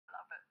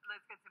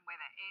some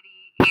weather.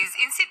 Eddie is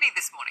in Sydney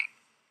this morning.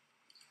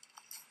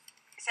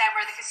 Sam,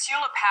 we're at the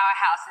Casula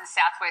Powerhouse in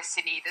southwest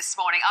Sydney this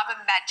morning. I'm a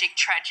magic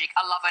tragic.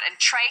 I love it. And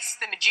Trace,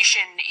 the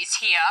magician,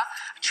 is here.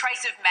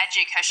 Trace of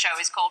Magic, her show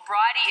is called.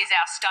 Bridie is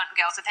our stunt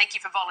girl, so thank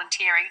you for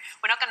volunteering.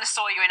 We're not going to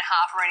saw you in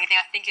half or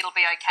anything. I think it'll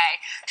be okay.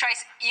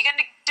 Trace, you're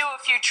going to do a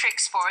few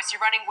tricks for us.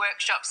 You're running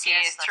workshops here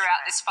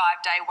throughout this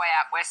 5-day Way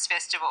Out West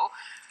festival.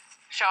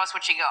 Show us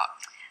what you got.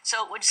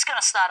 So we're just going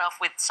to start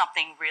off with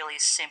something really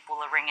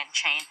simple, a ring and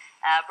chain.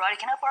 Bridie,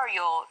 can I borrow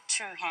your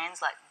 2 hands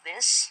like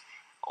this?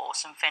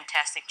 Awesome,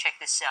 fantastic. Check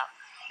this out.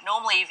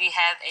 Normally, if you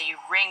have a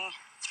ring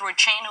through a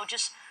chain, it'll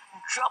just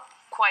drop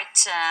quite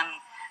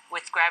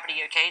with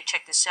gravity, okay?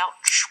 Check this out.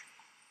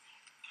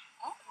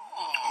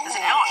 There's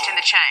a notch in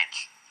the chain.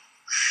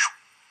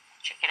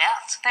 Check it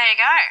out. There you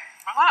go.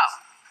 Wow.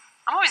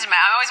 I'm always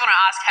amazed. I always want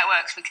to ask how it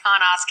works. We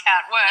can't ask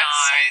how it works.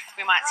 No.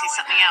 We might see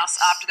something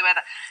else after the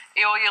weather.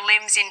 Are all your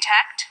limbs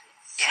intact?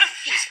 Yeah,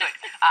 she's good.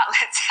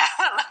 Let's have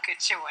a look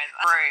at your weather.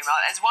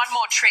 There's one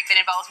more trick that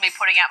involves me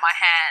putting out my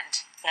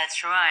hand.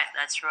 That's right,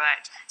 that's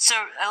right.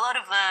 So a lot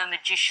of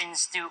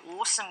magicians do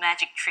awesome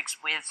magic tricks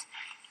with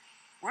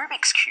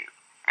Rubik's Cube.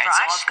 Right? So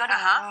I've got a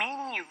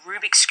mini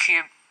Rubik's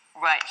Cube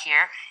right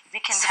here. If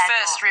you can It's the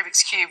first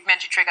Rubik's Cube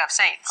magic trick I've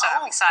seen, so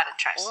I'm excited,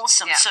 Trace.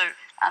 Awesome. Yeah. So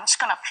I'm just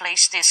going to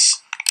place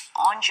this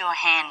on your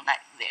hand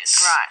like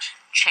this. Right.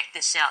 Check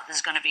this out. This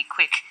is going to be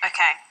quick.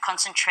 Okay.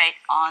 Concentrate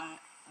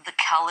on the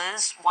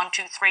colours. 1,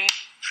 2, 3,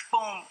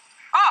 boom.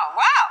 Oh,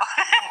 wow.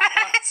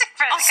 That's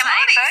impressive. Can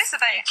I eat those?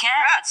 You can.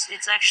 Right.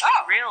 It's actually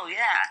real,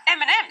 yeah.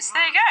 M&M's.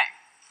 There you go.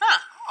 Huh.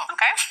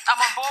 Okay. I'm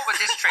on board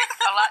with this trick.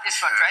 I like this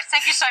one, Trace.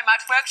 Thank you so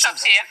much.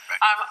 Workshops here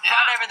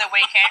right over the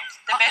weekend.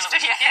 The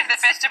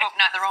festival.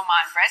 No, they're all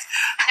mine, Trace.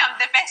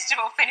 The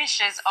festival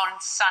finishes on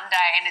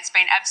Sunday, and it's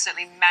been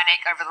absolutely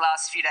manic over the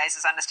last few days,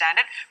 as I understand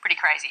it. Pretty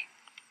crazy.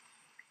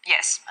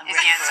 Yes, is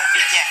the answer.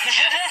 Yeah.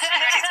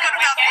 It's got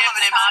enough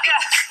M&M party.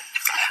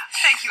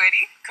 Thank you,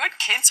 Eddie. Good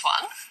kids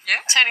one.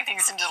 Yeah. Turning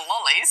things into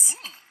lollies.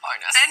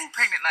 Bonus. And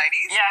pregnant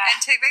ladies. Yeah. And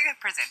TV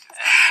presenters.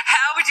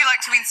 How would you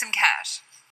like to win some cash?